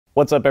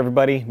What's up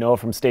everybody, Noah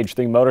from Stage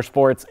 3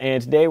 Motorsports, and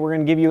today we're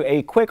going to give you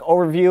a quick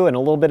overview and a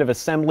little bit of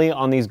assembly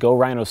on these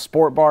GoRhino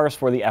Sport Bars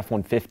for the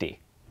F-150.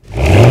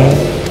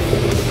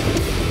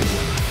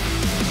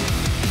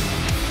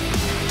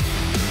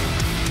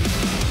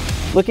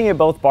 Looking at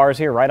both bars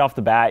here right off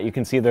the bat, you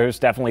can see there's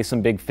definitely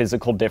some big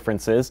physical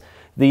differences.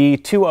 The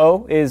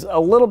 2.0 is a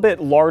little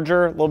bit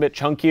larger, a little bit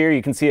chunkier.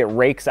 You can see it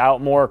rakes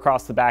out more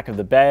across the back of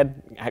the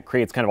bed. It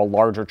creates kind of a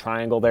larger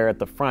triangle there at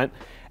the front.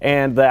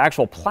 And the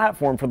actual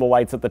platform for the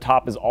lights at the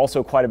top is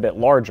also quite a bit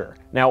larger.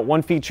 Now,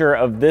 one feature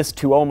of this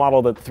 2.0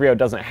 model that the 3.0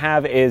 doesn't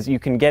have is you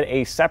can get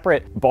a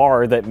separate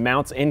bar that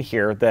mounts in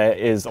here that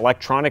is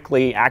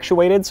electronically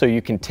actuated, so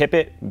you can tip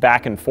it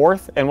back and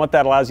forth. And what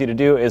that allows you to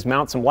do is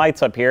mount some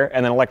lights up here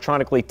and then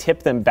electronically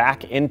tip them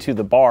back into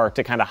the bar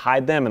to kind of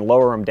hide them and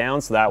lower them down,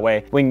 so that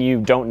way when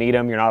you don't need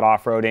them, you're not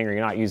off-roading or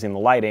you're not using the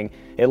lighting,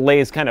 it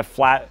lays kind of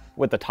flat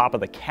with the top of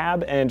the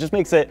cab and just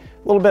makes it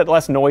a little bit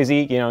less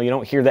noisy. You know, you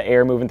don't hear the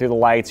air moving through the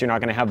lights. You're not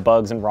going to have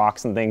bugs and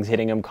rocks and things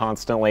hitting them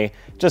constantly.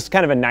 Just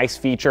kind of a nice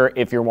feature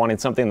if you're wanting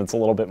something that's a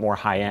little bit more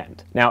high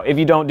end. Now, if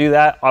you don't do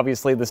that,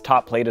 obviously this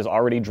top plate is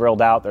already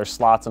drilled out. There's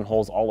slots and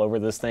holes all over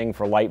this thing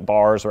for light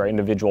bars or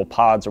individual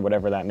pods or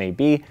whatever that may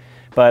be.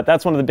 But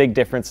that's one of the big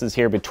differences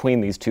here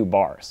between these two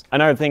bars.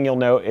 Another thing you'll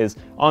note is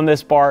on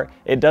this bar,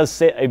 it does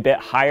sit a bit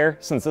higher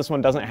since this one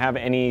doesn't have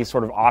any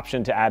sort of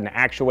option to add an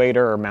actuator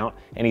or mount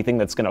anything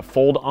that's gonna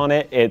fold on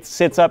it. It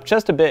sits up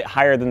just a bit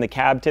higher than the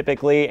cab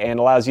typically and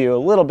allows you a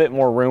little bit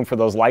more room for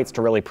those lights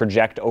to really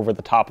project over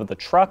the top of the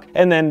truck.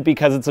 And then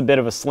because it's a bit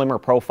of a slimmer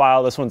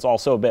profile, this one's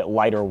also a bit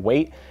lighter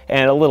weight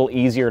and a little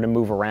easier to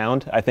move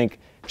around. I think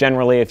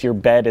generally, if your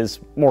bed is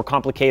more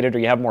complicated or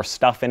you have more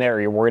stuff in it or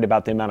you're worried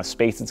about the amount of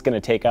space it's going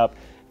to take up,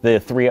 the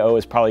 3.0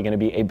 is probably going to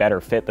be a better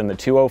fit than the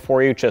 2.0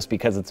 for you just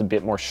because it's a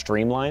bit more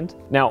streamlined.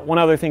 Now, one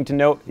other thing to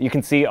note, you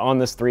can see on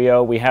this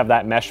 3.0 we have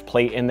that mesh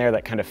plate in there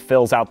that kind of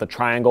fills out the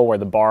triangle where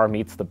the bar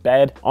meets the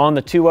bed. On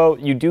the 2.0,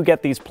 you do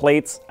get these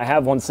plates. I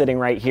have one sitting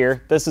right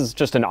here. This is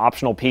just an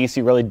optional piece.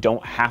 You really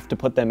don't have to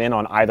put them in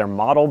on either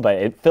model, but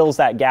it fills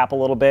that gap a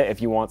little bit if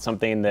you want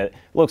something that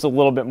looks a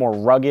little bit more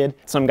rugged.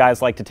 Some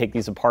guys like to take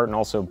these apart and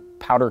also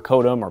powder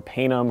coat them or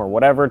paint them or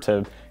whatever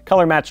to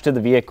color match to the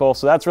vehicle,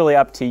 so that's really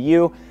up to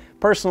you.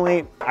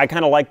 Personally, I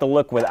kind of like the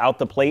look without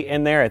the plate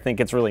in there. I think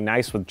it's really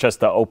nice with just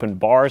the open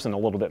bars and a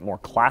little bit more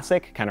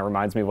classic. Kind of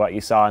reminds me of what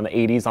you saw in the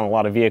 80s on a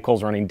lot of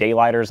vehicles running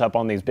daylighters up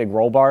on these big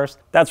roll bars.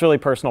 That's really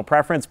personal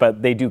preference,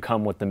 but they do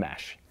come with the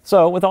mesh.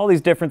 So with all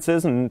these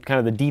differences and kind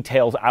of the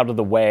details out of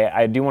the way,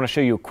 I do want to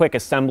show you a quick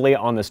assembly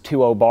on this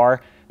 2.0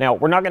 bar. Now,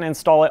 we're not going to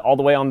install it all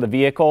the way on the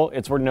vehicle.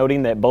 It's worth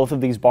noting that both of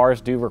these bars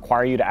do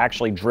require you to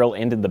actually drill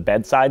into the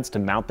bed sides to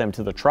mount them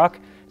to the truck.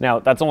 Now,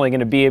 that's only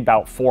going to be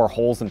about 4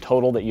 holes in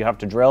total that you have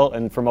to drill,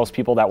 and for most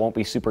people that won't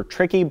be super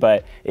tricky,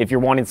 but if you're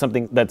wanting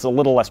something that's a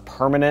little less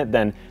permanent,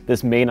 then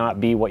this may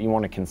not be what you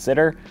want to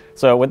consider.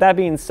 So with that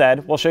being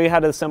said, we'll show you how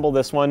to assemble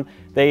this one.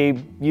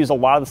 They use a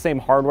lot of the same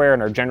hardware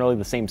and are generally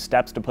the same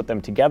steps to put them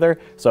together,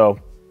 so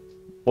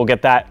we'll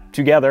get that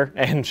together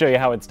and show you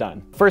how it's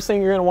done. First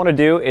thing you're going to want to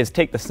do is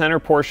take the center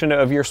portion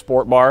of your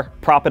sport bar,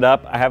 prop it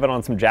up. I have it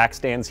on some jack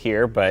stands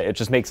here, but it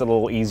just makes it a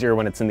little easier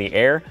when it's in the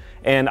air.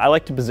 And I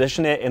like to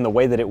position it in the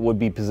way that it would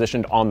be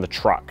positioned on the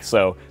truck.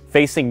 So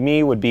facing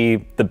me would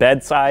be the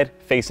bed side,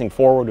 facing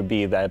forward would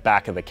be the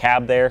back of the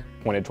cab there,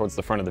 pointed towards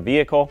the front of the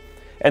vehicle.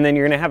 And then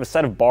you're going to have a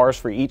set of bars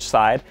for each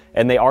side,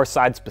 and they are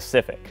side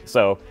specific.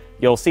 So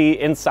you'll see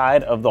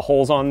inside of the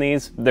holes on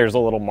these, there's a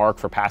little mark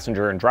for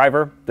passenger and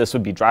driver. This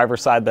would be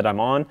driver's side that I'm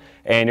on.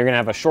 And you're gonna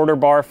have a shorter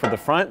bar for the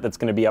front that's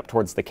gonna be up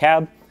towards the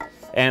cab.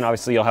 And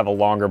obviously you'll have a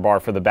longer bar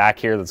for the back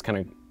here that's kind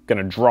of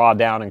gonna draw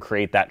down and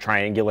create that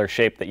triangular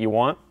shape that you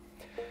want.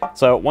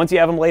 So once you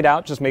have them laid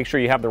out, just make sure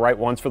you have the right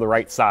ones for the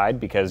right side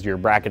because your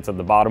brackets at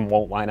the bottom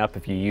won't line up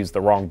if you use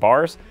the wrong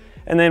bars.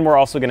 And then we're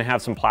also gonna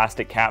have some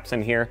plastic caps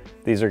in here.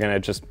 These are gonna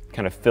just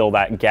kind of fill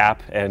that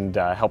gap and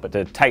help it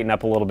to tighten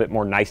up a little bit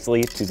more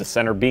nicely to the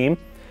center beam.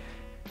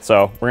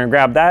 So we're gonna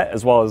grab that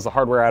as well as the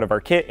hardware out of our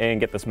kit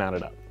and get this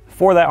mounted up.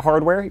 For that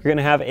hardware, you're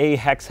gonna have a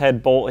hex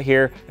head bolt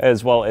here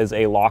as well as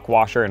a lock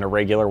washer and a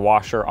regular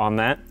washer on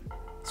that.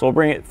 So we'll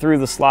bring it through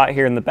the slot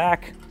here in the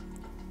back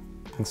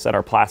and set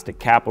our plastic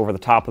cap over the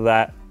top of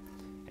that.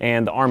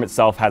 And the arm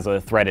itself has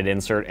a threaded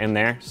insert in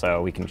there,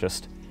 so we can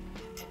just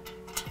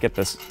get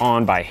this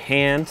on by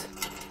hand.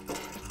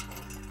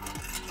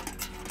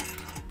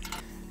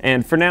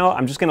 And for now,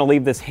 I'm just gonna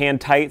leave this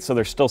hand tight so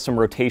there's still some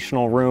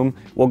rotational room.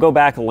 We'll go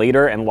back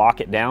later and lock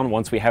it down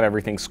once we have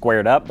everything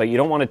squared up, but you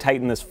don't wanna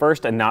tighten this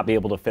first and not be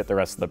able to fit the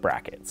rest of the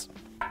brackets.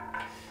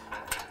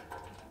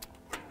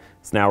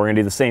 So now we're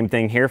gonna do the same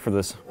thing here for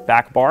this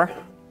back bar.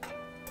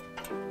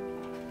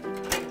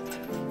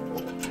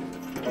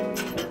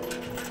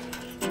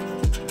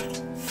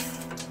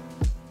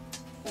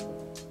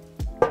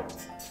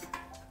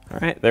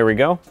 All right, there we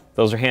go.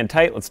 Those are hand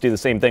tight. Let's do the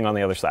same thing on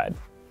the other side.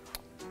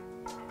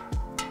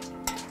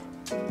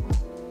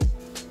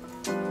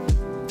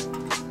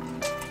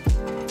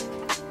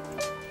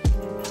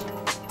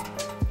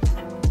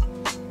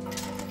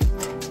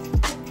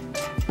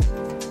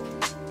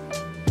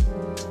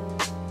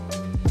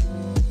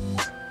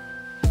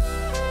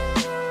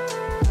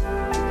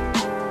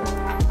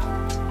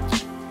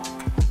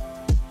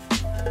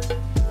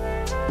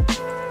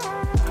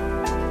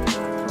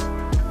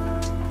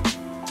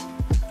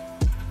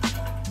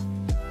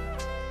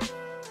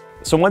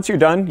 So once you're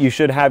done, you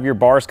should have your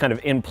bars kind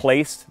of in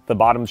place. The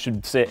bottom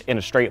should sit in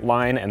a straight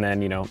line and then,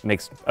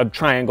 makes a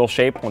triangle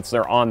shape once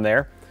they're on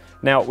there.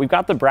 Now we've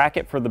got the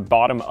bracket for the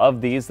bottom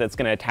of these that's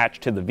going to attach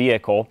to the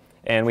vehicle.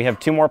 And we have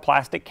 2 more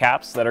plastic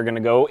caps that are going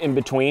to go in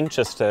between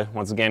just to,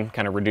 once again,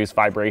 kind of reduce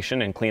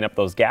vibration and clean up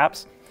those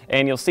gaps.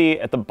 And you'll see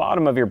at the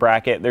bottom of your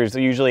bracket, there's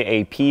usually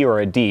a P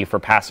or a D for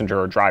passenger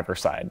or driver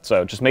side.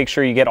 So just make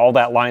sure you get all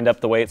that lined up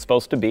the way it's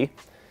supposed to be.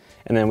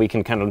 And then we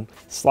can kind of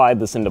slide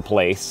this into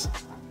place.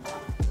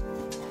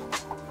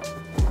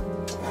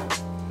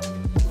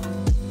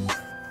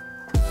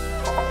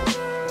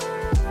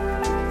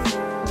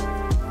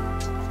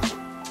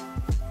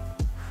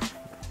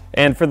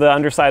 And for the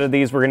underside of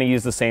these, we're going to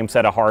use the same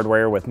set of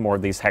hardware with more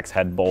of these hex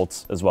head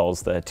bolts as well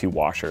as the 2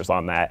 washers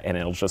on that, and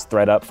it'll just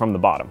thread up from the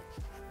bottom.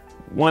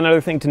 One other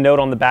thing to note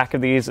on the back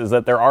of these is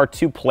that there are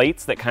 2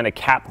 plates that kind of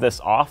cap this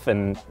off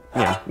and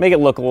make it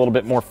look a little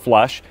bit more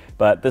flush,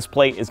 but this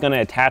plate is going to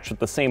attach with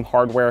the same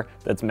hardware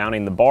that's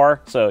mounting the bar,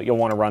 so you'll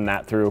want to run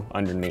that through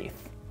underneath.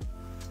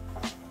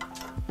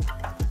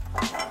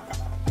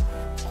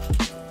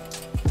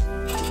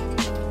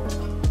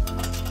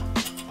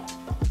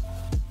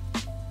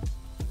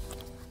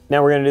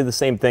 Now we're going to do the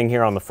same thing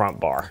here on the front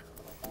bar.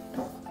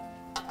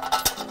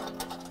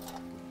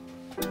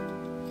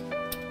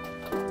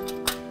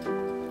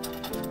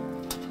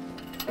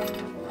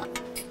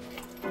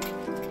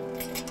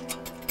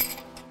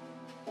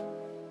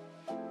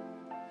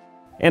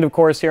 And of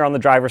course, here on the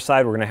driver's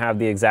side, we're going to have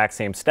the exact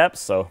same steps,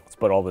 so let's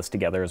put all this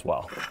together as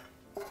well.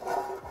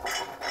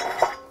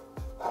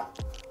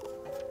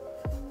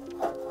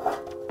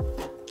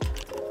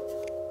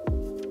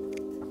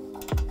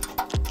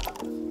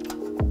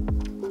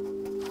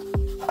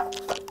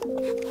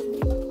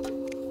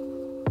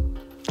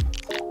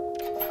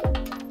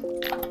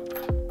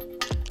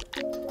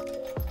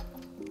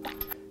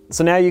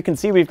 So now you can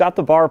see we've got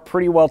the bar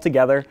pretty well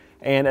together.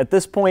 And at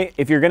this point,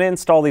 if you're going to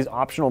install these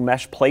optional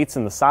mesh plates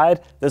in the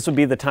side, this would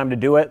be the time to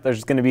do it.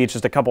 There's going to be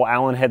just a couple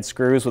Allen head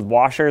screws with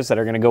washers that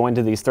are going to go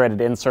into these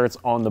threaded inserts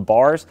on the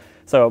bars.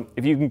 So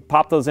if you can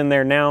pop those in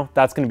there now,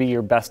 that's going to be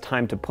your best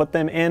time to put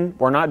them in.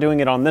 We're not doing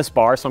it on this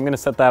bar, so I'm going to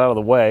set that out of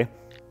the way.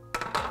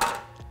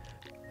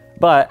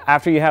 But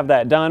after you have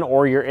that done,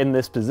 or you're in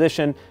this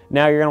position,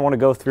 now you're going to want to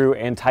go through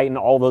and tighten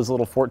all those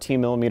little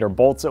 14mm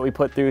bolts that we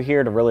put through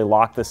here to really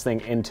lock this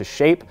thing into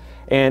shape.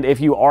 And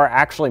if you are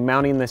actually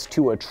mounting this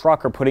to a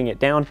truck or putting it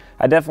down,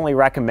 I definitely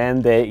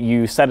recommend that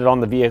you set it on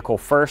the vehicle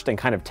first and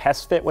kind of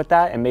test fit with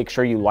that and make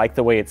sure you like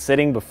the way it's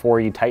sitting before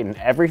you tighten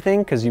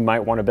everything, because you might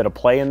want a bit of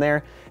play in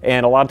there.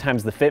 And a lot of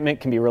times the fitment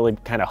can be really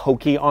kind of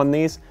hokey on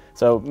these.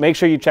 So make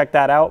sure you check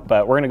that out,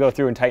 but we're going to go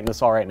through and tighten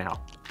this all right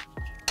now.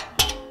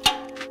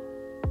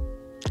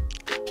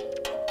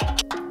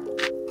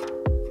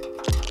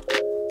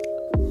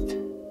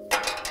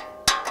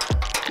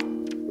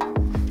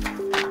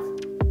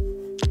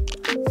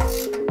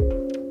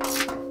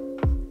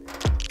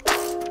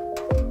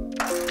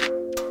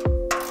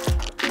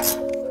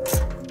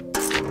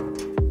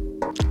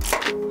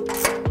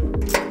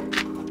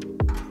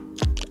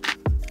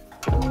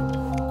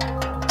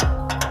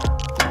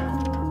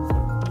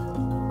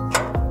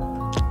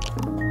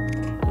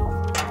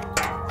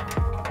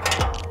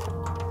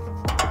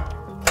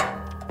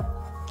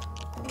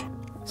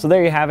 So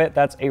there you have it.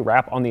 That's a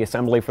wrap on the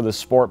assembly for the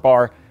Sport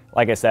Bar.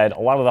 Like I said, a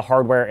lot of the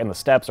hardware and the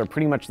steps are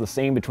pretty much the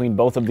same between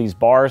both of these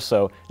bars,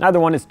 so neither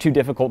one is too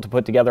difficult to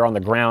put together on the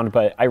ground,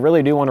 but I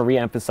really do want to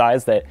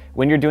re-emphasize that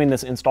when you're doing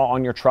this install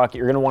on your truck,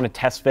 you're going to want to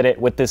test fit it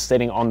with this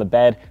sitting on the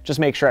bed. Just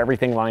make sure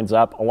everything lines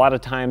up. A lot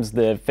of times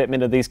the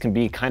fitment of these can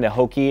be kind of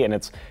hokey, and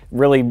it's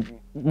really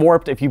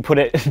warped if you put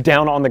it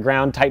down on the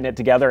ground, tighten it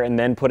together, and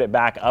then put it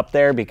back up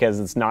there, because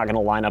it's not going to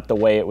line up the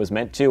way it was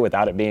meant to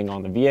without it being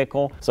on the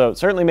vehicle. So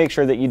certainly make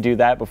sure that you do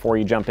that before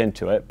you jump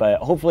into it, but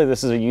hopefully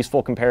this is a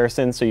useful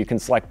comparison so you can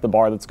select the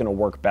bar that's going to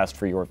work best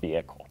for your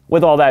vehicle.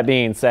 With all that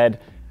being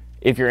said,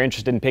 if you're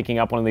interested in picking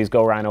up one of these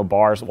GoRhino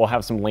bars, we'll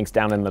have some links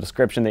down in the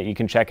description that you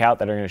can check out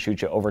that are going to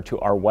shoot you over to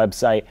our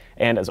website.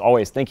 And as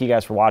always, thank you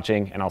guys for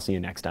watching, and I'll see you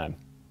next time.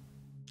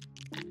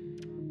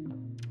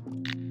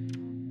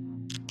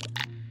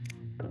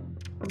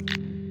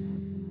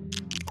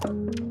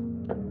 Thank you.